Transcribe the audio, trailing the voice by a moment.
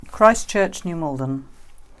Christchurch, New Malden,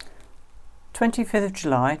 25th of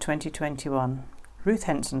July 2021. Ruth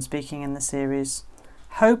Henson speaking in the series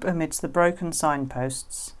Hope Amidst the Broken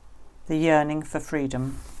Signposts, the Yearning for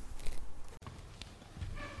Freedom.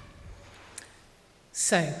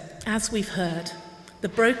 So, as we've heard, the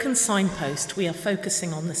broken signpost we are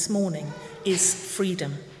focusing on this morning is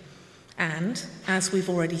freedom. And, as we've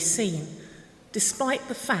already seen, despite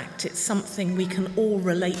the fact it's something we can all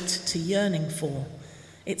relate to yearning for,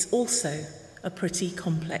 it's also a pretty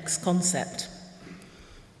complex concept.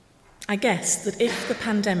 I guess that if the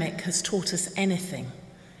pandemic has taught us anything,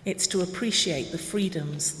 it's to appreciate the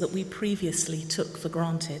freedoms that we previously took for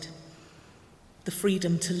granted. The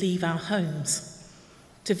freedom to leave our homes,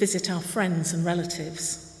 to visit our friends and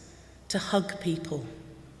relatives, to hug people,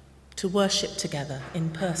 to worship together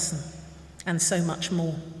in person, and so much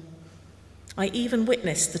more. I even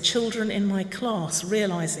witnessed the children in my class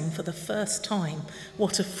realising for the first time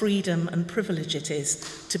what a freedom and privilege it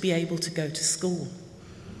is to be able to go to school.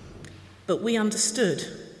 But we understood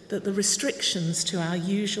that the restrictions to our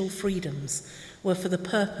usual freedoms were for the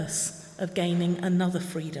purpose of gaining another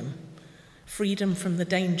freedom from the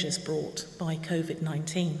dangers brought by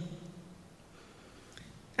COVID-19.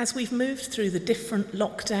 As we've moved through the different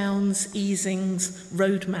lockdowns, easings,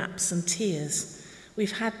 roadmaps and tiers,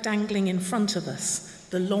 we've had dangling in front of us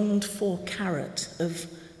the longed-for carrot of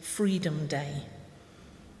Freedom Day.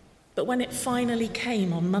 But when it finally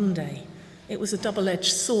came on Monday, it was a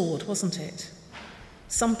double-edged sword, wasn't it?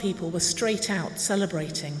 Some people were straight out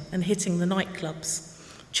celebrating and hitting the nightclubs,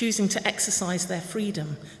 choosing to exercise their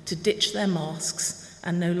freedom to ditch their masks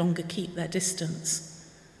and no longer keep their distance.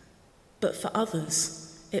 But for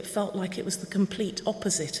others, it felt like it was the complete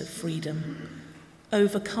opposite of freedom,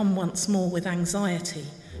 overcome once more with anxiety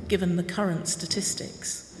given the current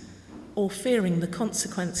statistics, or fearing the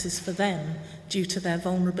consequences for them due to their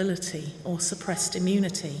vulnerability or suppressed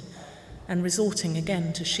immunity, and resorting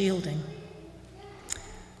again to shielding.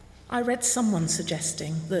 I read someone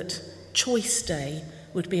suggesting that Choice Day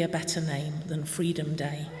would be a better name than Freedom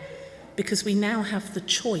Day, because we now have the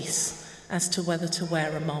choice as to whether to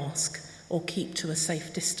wear a mask or keep to a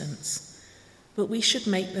safe distance. But we should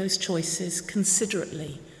make those choices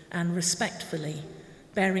considerately and respectfully,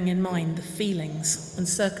 bearing in mind the feelings and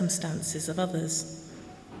circumstances of others.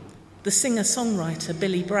 The singer-songwriter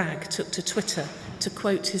Billy Bragg took to Twitter to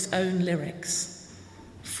quote his own lyrics: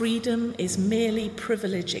 "Freedom is merely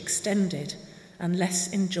privilege extended and less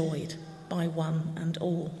enjoyed by one and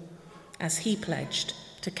all," as he pledged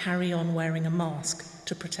to carry on wearing a mask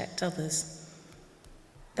to protect others.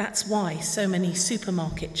 That's why so many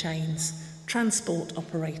supermarket chains, transport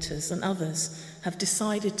operators and others have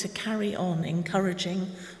decided to carry on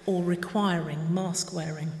encouraging or requiring mask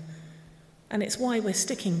wearing. And it's why we're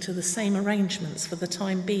sticking to the same arrangements for the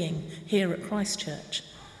time being here at Christchurch,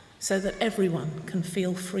 so that everyone can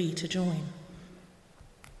feel free to join.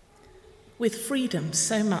 With freedom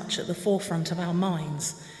so much at the forefront of our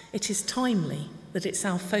minds, it is timely that it's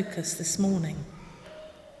our focus this morning.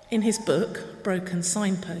 In his book, Broken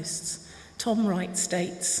Signposts, Tom Wright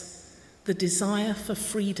states, "The desire for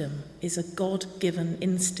freedom is a God-given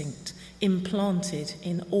instinct implanted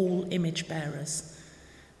in all image bearers.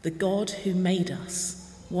 The God who made us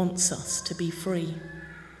wants us to be free."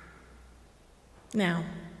 Now,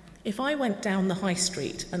 if I went down the high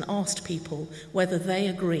street and asked people whether they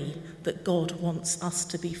agree that God wants us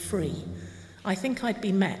to be free, I think I'd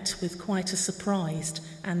be met with quite a surprised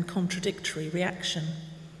and contradictory reaction.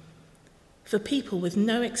 For people with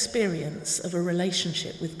no experience of a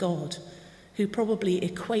relationship with God, who probably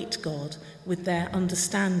equate God with their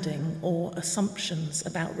understanding or assumptions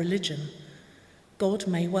about religion, God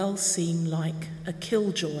may well seem like a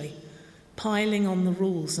killjoy, piling on the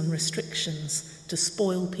rules and restrictions to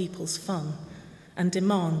spoil people's fun and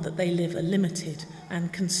demand that they live a limited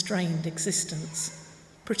and constrained existence,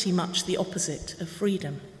 pretty much the opposite of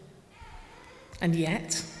freedom. And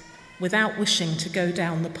yet, without wishing to go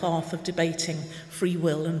down the path of debating free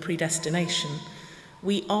will and predestination,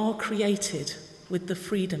 we are created with the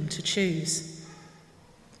freedom to choose.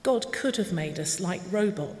 God could have made us like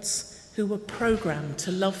robots who were programmed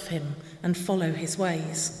to love him and follow his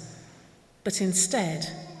ways. But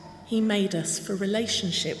instead, he made us for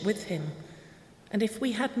relationship with him. And if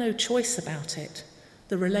we had no choice about it,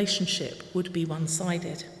 the relationship would be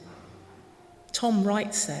one-sided. Tom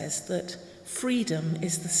Wright says that freedom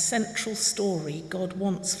is the central story God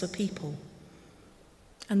wants for people.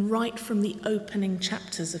 And right from the opening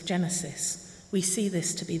chapters of Genesis, we see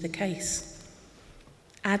this to be the case.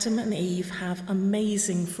 Adam and Eve have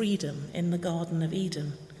amazing freedom in the Garden of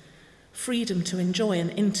Eden, freedom to enjoy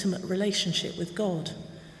an intimate relationship with God,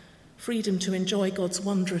 freedom to enjoy God's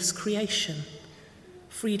wondrous creation,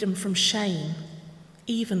 freedom from shame,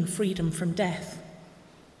 even freedom from death.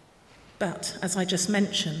 But, as I just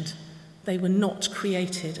mentioned, they were not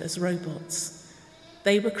created as robots.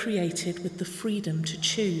 They were created with the freedom to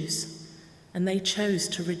choose, and they chose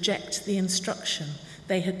to reject the instruction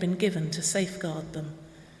they had been given to safeguard them,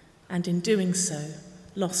 and in doing so,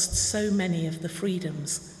 lost so many of the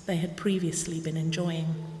freedoms they had previously been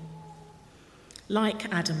enjoying.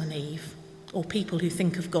 Like Adam and Eve, or people who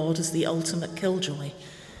think of God as the ultimate killjoy,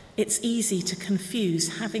 it's easy to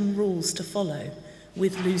confuse having rules to follow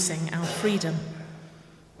with losing our freedom.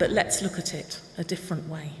 But let's look at it a different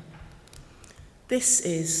way. This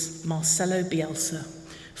is Marcelo Bielsa,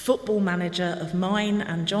 football manager of mine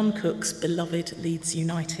and John Cook's beloved Leeds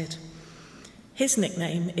United. His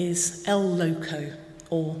nickname is El Loco,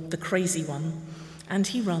 or the Crazy One, and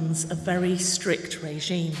he runs a very strict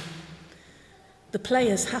regime. The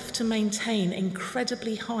players have to maintain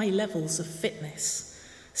incredibly high levels of fitness,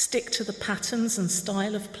 stick to the patterns and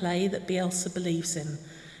style of play that Bielsa believes in,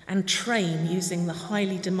 and train using the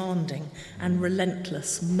highly demanding and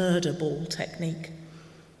relentless murder ball technique.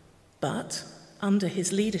 But, under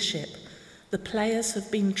his leadership, the players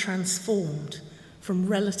have been transformed from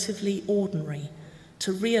relatively ordinary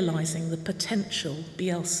to realising the potential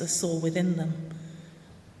Bielsa saw within them.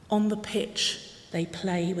 On the pitch, they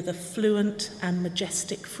play with a fluent and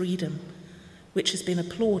majestic freedom, which has been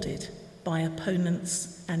applauded by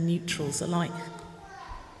opponents and neutrals alike.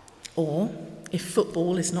 Or, if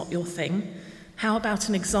football is not your thing, how about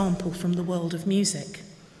an example from the world of music?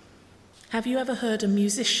 Have you ever heard a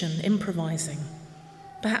musician improvising?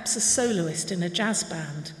 Perhaps a soloist in a jazz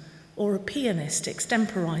band, or a pianist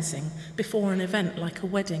extemporizing before an event like a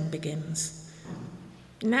wedding begins.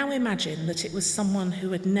 Now imagine that it was someone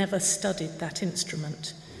who had never studied that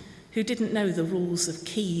instrument, who didn't know the rules of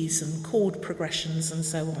keys and chord progressions and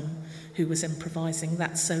so on, who was improvising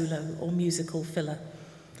that solo or musical filler.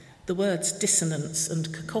 The words dissonance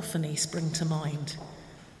and cacophony spring to mind.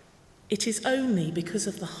 It is only because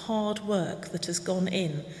of the hard work that has gone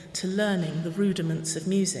in to learning the rudiments of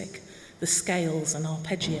music, the scales and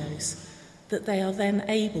arpeggios, that they are then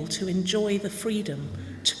able to enjoy the freedom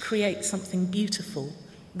to create something beautiful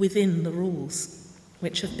within the rules,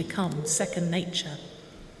 which have become second nature.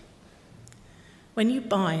 When you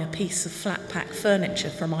buy a piece of flat-pack furniture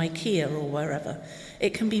from IKEA or wherever,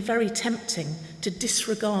 it can be very tempting to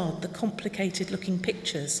disregard the complicated-looking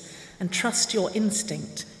pictures and trust your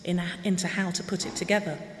instinct into how to put it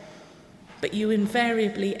together. But you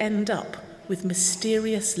invariably end up with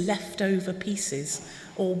mysterious leftover pieces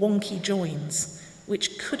or wonky joins,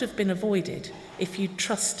 which could have been avoided if you'd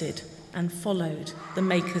trusted and followed the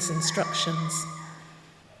maker's instructions.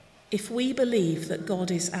 If we believe that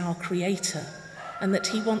God is our creator and that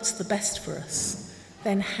he wants the best for us,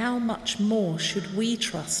 then how much more should we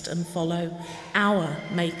trust and follow our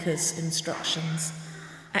maker's instructions,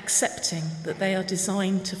 accepting that they are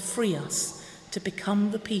designed to free us to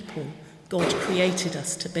become the people God created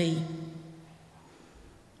us to be.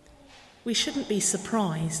 We shouldn't be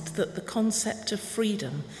surprised that the concept of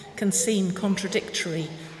freedom can seem contradictory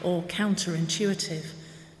or counterintuitive,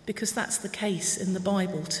 because that's the case in the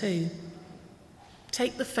Bible too.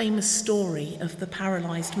 Take the famous story of the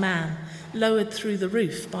paralysed man lowered through the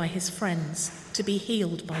roof by his friends to be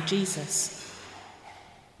healed by Jesus.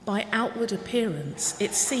 By outward appearance,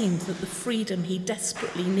 it seemed that the freedom he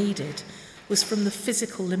desperately needed was from the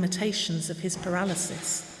physical limitations of his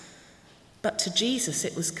paralysis. But to Jesus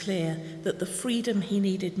it was clear that the freedom he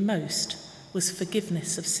needed most was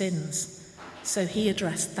forgiveness of sins, so he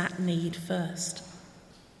addressed that need first.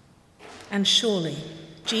 And surely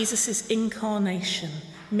Jesus' incarnation,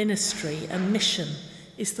 ministry and mission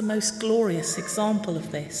is the most glorious example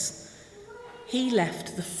of this. He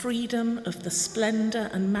left the freedom of the splendour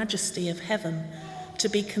and majesty of heaven to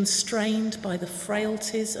be constrained by the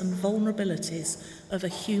frailties and vulnerabilities of a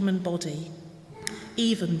human body,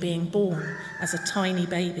 even being born as a tiny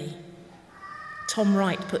baby. Tom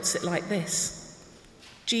Wright puts it like this: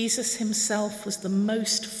 Jesus himself was the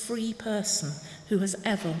most free person who has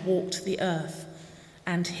ever walked the earth,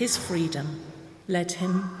 and his freedom led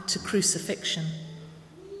him to crucifixion.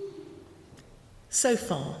 So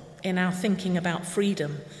far, in our thinking about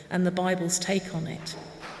freedom and the Bible's take on it,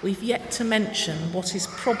 we've yet to mention what is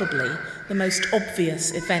probably the most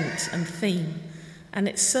obvious event and theme, and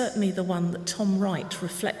it's certainly the one that Tom Wright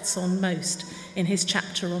reflects on most in his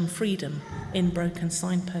chapter on freedom in Broken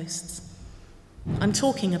Signposts. I'm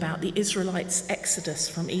talking about the Israelites' exodus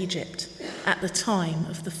from Egypt at the time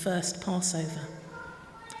of the first Passover,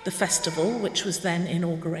 the festival which was then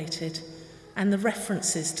inaugurated, and the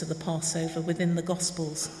references to the Passover within the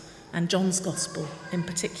Gospels, and John's Gospel in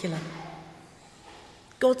particular.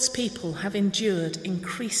 God's people have endured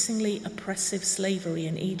increasingly oppressive slavery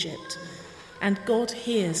in Egypt, and God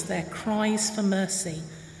hears their cries for mercy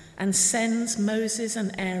and sends Moses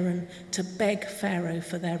and Aaron to beg Pharaoh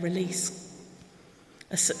for their release.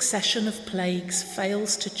 A succession of plagues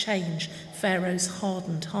fails to change Pharaoh's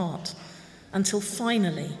hardened heart, until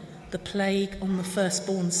finally the plague on the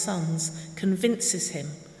firstborn sons convinces him,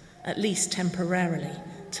 at least temporarily,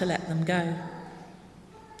 to let them go.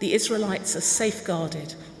 The Israelites are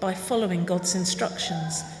safeguarded by following God's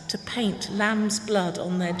instructions to paint lamb's blood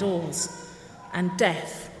on their doors, and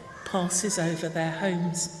death passes over their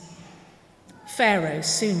homes. Pharaoh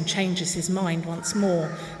soon changes his mind once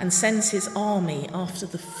more and sends his army after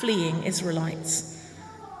the fleeing Israelites.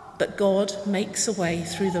 But God makes a way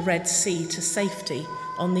through the Red Sea to safety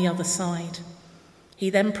on the other side. He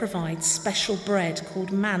then provides special bread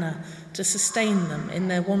called manna to sustain them in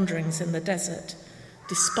their wanderings in the desert,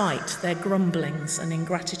 despite their grumblings and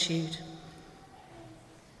ingratitude.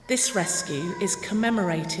 This rescue is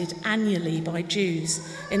commemorated annually by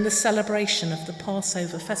Jews in the celebration of the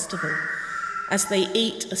Passover festival, as they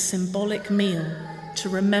eat a symbolic meal to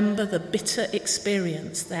remember the bitter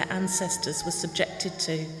experience their ancestors were subjected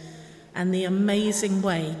to and the amazing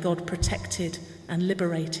way God protected and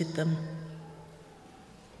liberated them.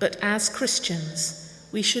 But as Christians,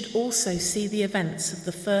 we should also see the events of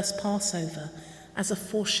the first Passover as a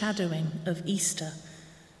foreshadowing of Easter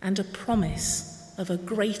and a promise of a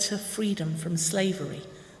greater freedom from slavery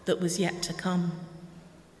that was yet to come.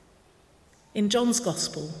 In John's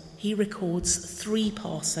Gospel, he records 3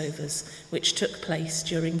 Passovers which took place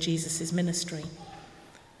during Jesus' ministry.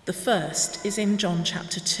 The first is in John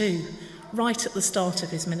chapter 2, right at the start of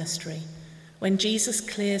his ministry, when Jesus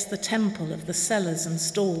clears the temple of the sellers and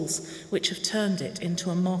stalls which have turned it into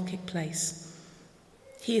a marketplace.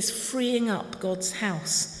 He is freeing up God's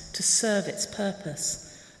house to serve its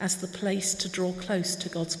purpose as the place to draw close to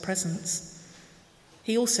God's presence.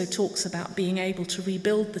 He also talks about being able to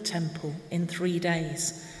rebuild the temple in 3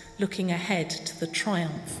 days, looking ahead to the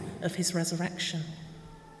triumph of his resurrection.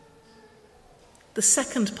 The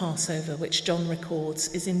second Passover which John records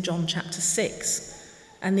is in John chapter 6,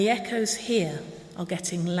 and the echoes here are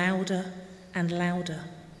getting louder and louder.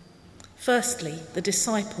 Firstly, the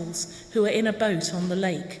disciples who are in a boat on the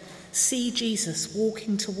lake see Jesus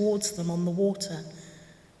walking towards them on the water,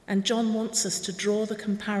 and John wants us to draw the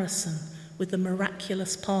comparison with the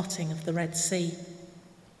miraculous parting of the Red Sea.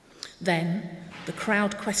 Then the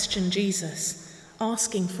crowd question Jesus,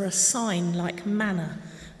 asking for a sign like manna,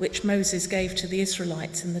 which Moses gave to the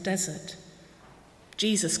Israelites in the desert.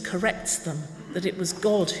 Jesus corrects them that it was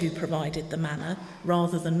God who provided the manna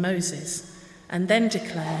rather than Moses, and then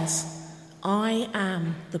declares, "I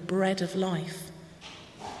am the bread of life."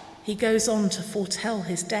 He goes on to foretell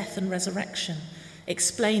his death and resurrection,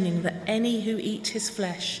 explaining that any who eat his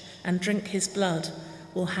flesh and drink his blood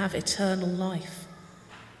will have eternal life.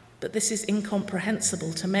 But this is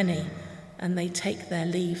incomprehensible to many, and they take their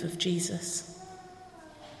leave of Jesus.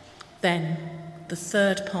 Then, the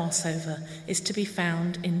third Passover is to be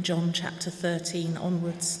found in John chapter 13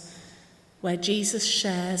 onwards, where Jesus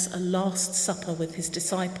shares a last supper with his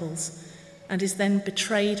disciples and is then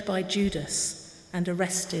betrayed by Judas and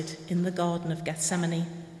arrested in the Garden of Gethsemane.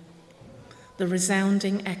 The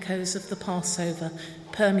resounding echoes of the Passover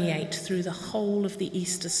permeate through the whole of the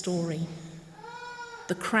Easter story.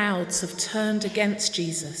 The crowds have turned against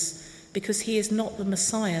Jesus because he is not the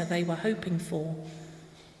Messiah they were hoping for.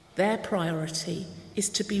 Their priority is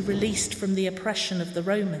to be released from the oppression of the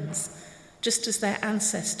Romans, just as their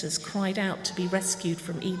ancestors cried out to be rescued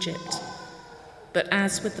from Egypt. But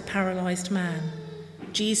as with the paralyzed man,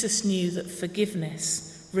 Jesus knew that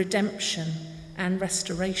forgiveness, redemption, and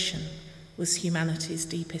restoration was humanity's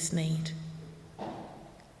deepest need.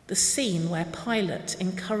 The scene where Pilate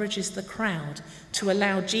encourages the crowd to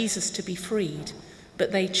allow Jesus to be freed,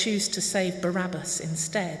 but they choose to save Barabbas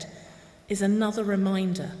instead, is another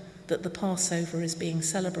reminder that the Passover is being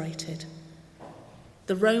celebrated.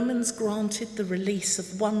 The Romans granted the release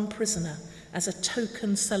of one prisoner as a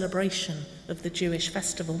token celebration of the Jewish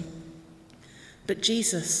festival. But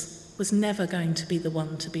Jesus was never going to be the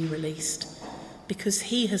one to be released, because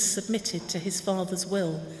he has submitted to his Father's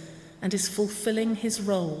will and is fulfilling his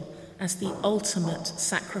role as the ultimate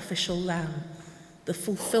sacrificial lamb, the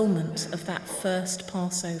fulfillment of that first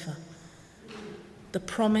Passover. The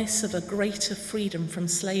promise of a greater freedom from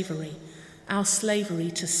slavery, our slavery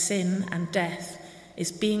to sin and death,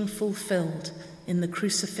 is being fulfilled in the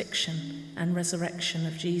crucifixion and resurrection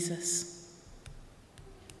of Jesus.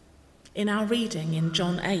 In our reading in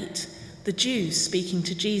John 8, the Jews speaking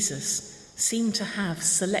to Jesus seem to have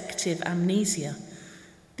selective amnesia.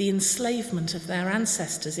 The enslavement of their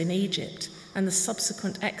ancestors in Egypt and the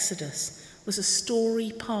subsequent Exodus was a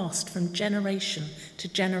story passed from generation to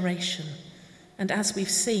generation, and as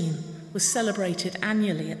we've seen, was celebrated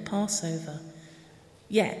annually at Passover.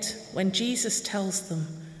 Yet, when Jesus tells them,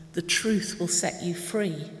 "The truth will set you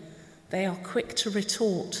free," they are quick to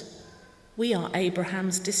retort, "We are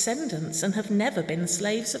Abraham's descendants and have never been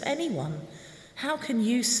slaves of anyone. How can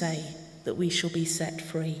you say that we shall be set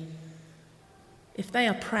free?" If they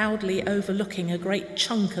are proudly overlooking a great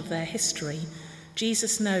chunk of their history,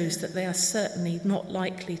 Jesus knows that they are certainly not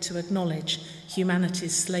likely to acknowledge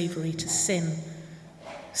humanity's slavery to sin.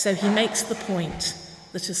 So he makes the point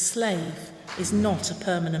that a slave is not a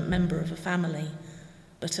permanent member of a family,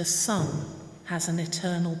 but a son has an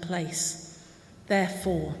eternal place.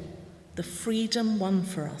 Therefore, the freedom won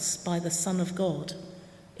for us by the Son of God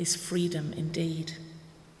is freedom indeed.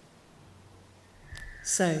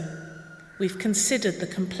 So, we've considered the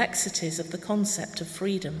complexities of the concept of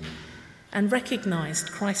freedom and recognised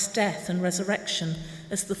Christ's death and resurrection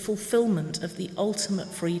as the fulfilment of the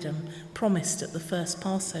ultimate freedom promised at the first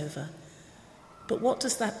Passover. But what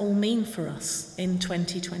does that all mean for us in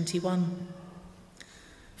 2021?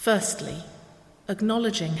 Firstly,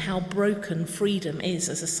 acknowledging how broken freedom is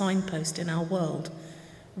as a signpost in our world,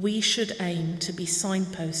 we should aim to be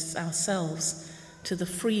signposts ourselves to the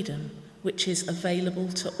freedom which is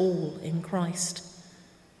available to all in Christ.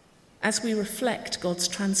 As we reflect God's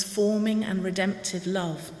transforming and redemptive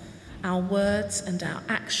love, our words and our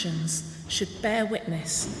actions should bear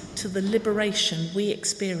witness to the liberation we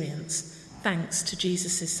experience thanks to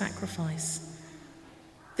Jesus' sacrifice.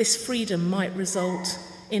 This freedom might result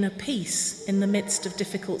in a peace in the midst of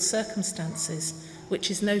difficult circumstances, which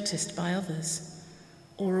is noticed by others,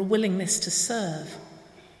 or a willingness to serve,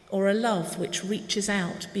 or a love which reaches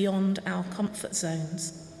out beyond our comfort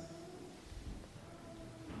zones.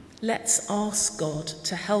 Let's ask God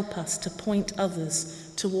to help us to point others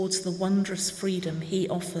towards the wondrous freedom he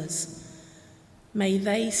offers. May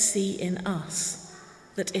they see in us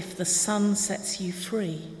that if the Son sets you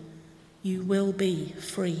free, you will be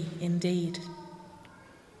free indeed.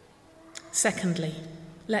 Secondly,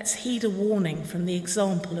 let's heed a warning from the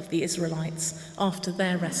example of the Israelites after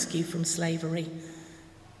their rescue from slavery.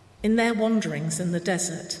 In their wanderings in the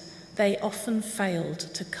desert, they often failed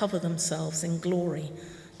to cover themselves in glory,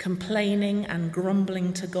 complaining and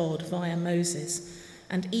grumbling to God via Moses,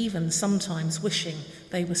 and even sometimes wishing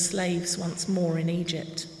they were slaves once more in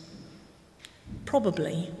Egypt.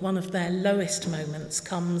 Probably one of their lowest moments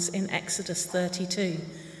comes in Exodus 32,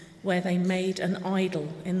 where they made an idol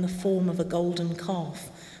in the form of a golden calf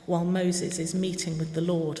while Moses is meeting with the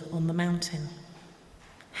Lord on the mountain.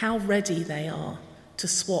 How ready they are to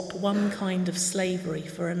swap one kind of slavery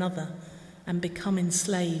for another and become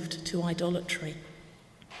enslaved to idolatry.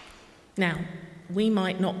 Now, we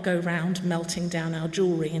might not go round melting down our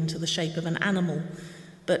jewellery into the shape of an animal,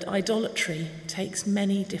 but idolatry takes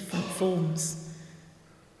many different forms.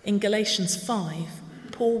 In Galatians 5,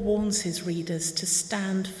 Paul warns his readers to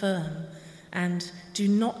stand firm and do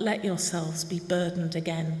not let yourselves be burdened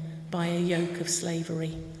again by a yoke of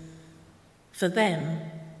slavery. For them,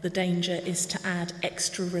 the danger is to add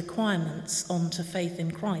extra requirements onto faith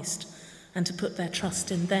in Christ and to put their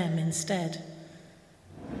trust in them instead.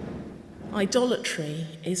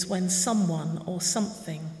 Idolatry is when someone or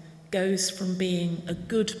something goes from being a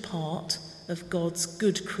good part of God's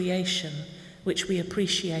good creation, which we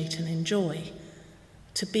appreciate and enjoy,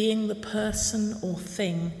 to being the person or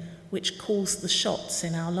thing which calls the shots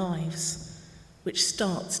in our lives, which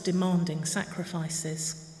starts demanding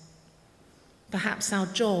sacrifices. Perhaps our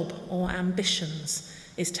job or ambitions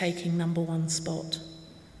is taking number one spot.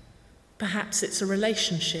 Perhaps it's a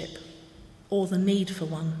relationship or the need for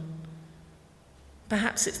one.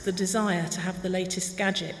 Perhaps it's the desire to have the latest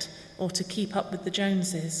gadget or to keep up with the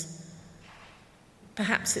Joneses.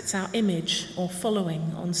 Perhaps it's our image or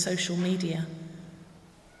following on social media.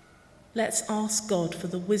 Let's ask God for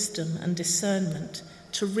the wisdom and discernment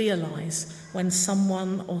to realise when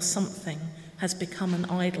someone or something has become an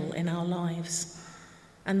idol in our lives,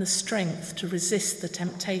 and the strength to resist the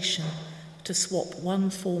temptation to swap one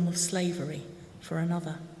form of slavery for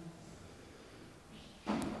another.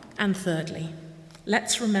 And thirdly,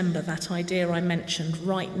 let's remember that idea I mentioned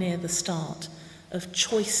right near the start of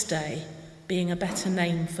Choice Day being a better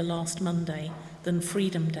name for last Monday than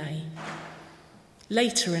Freedom Day.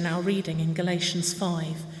 Later in our reading in Galatians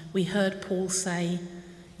 5, we heard Paul say,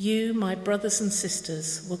 "You, my brothers and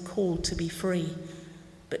sisters, were called to be free.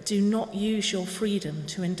 but do not use your freedom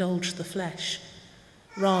to indulge the flesh.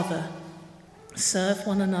 Rather, serve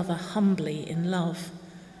one another humbly in love,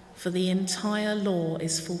 for the entire law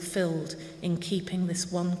is fulfilled in keeping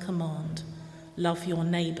this one command: love your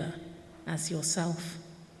neighbour as yourself.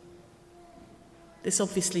 This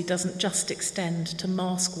obviously doesn't just extend to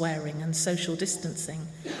mask wearing and social distancing.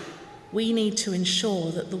 We need to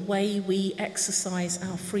ensure that the way we exercise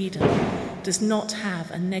our freedom does not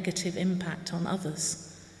have a negative impact on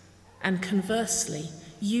others, and conversely,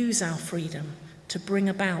 use our freedom to bring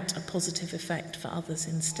about a positive effect for others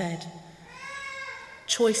instead.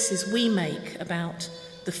 Choices we make about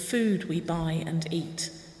the food we buy and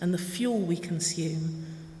eat and the fuel we consume,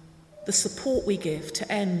 the support we give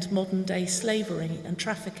to end modern-day slavery and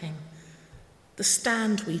trafficking, the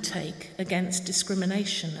stand we take against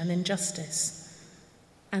discrimination and injustice,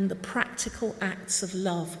 and the practical acts of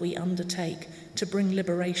love we undertake to bring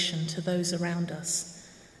liberation to those around us.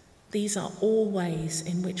 These are all ways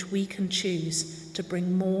in which we can choose to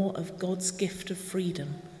bring more of God's gift of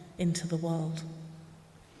freedom into the world.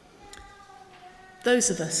 Those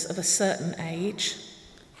of us of a certain age,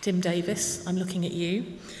 Tim Davis, I'm looking at you,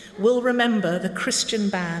 will remember the Christian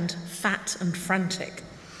band Fat and Frantic.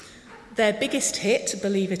 Their biggest hit,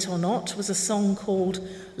 believe it or not, was a song called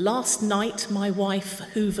 "Last Night My Wife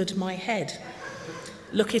Hoovered My Head."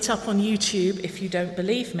 Look it up on YouTube if you don't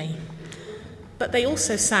believe me. But they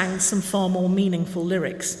also sang some far more meaningful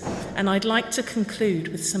lyrics, and I'd like to conclude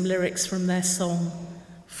with some lyrics from their song,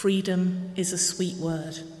 "Freedom is a Sweet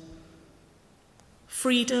Word."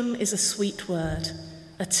 Freedom is a sweet word,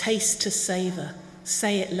 a taste to savour.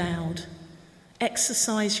 Say it loud.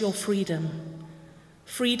 Exercise your freedom.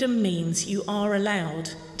 Freedom means you are allowed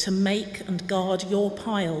to make and guard your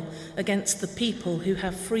pile against the people who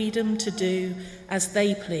have freedom to do as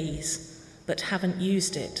they please, but haven't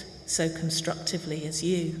used it so constructively as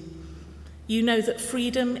you. You know that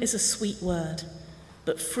freedom is a sweet word,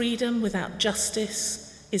 but freedom without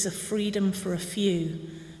justice is a freedom for a few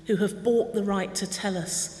who have bought the right to tell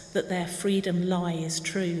us that their freedom lie is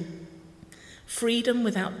true. Freedom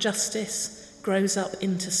without justice grows up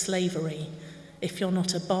into slavery if you're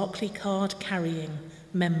not a Barclaycard carrying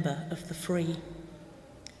member of the free.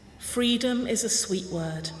 Freedom is a sweet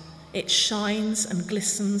word. It shines and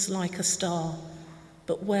glistens like a star.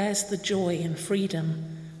 But where's the joy in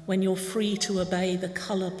freedom when you're free to obey the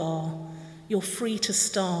colour bar? You're free to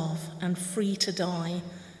starve and free to die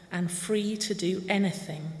and free to do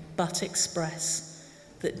anything but express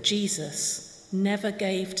that Jesus never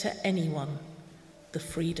gave to anyone the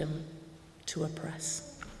freedom to oppress.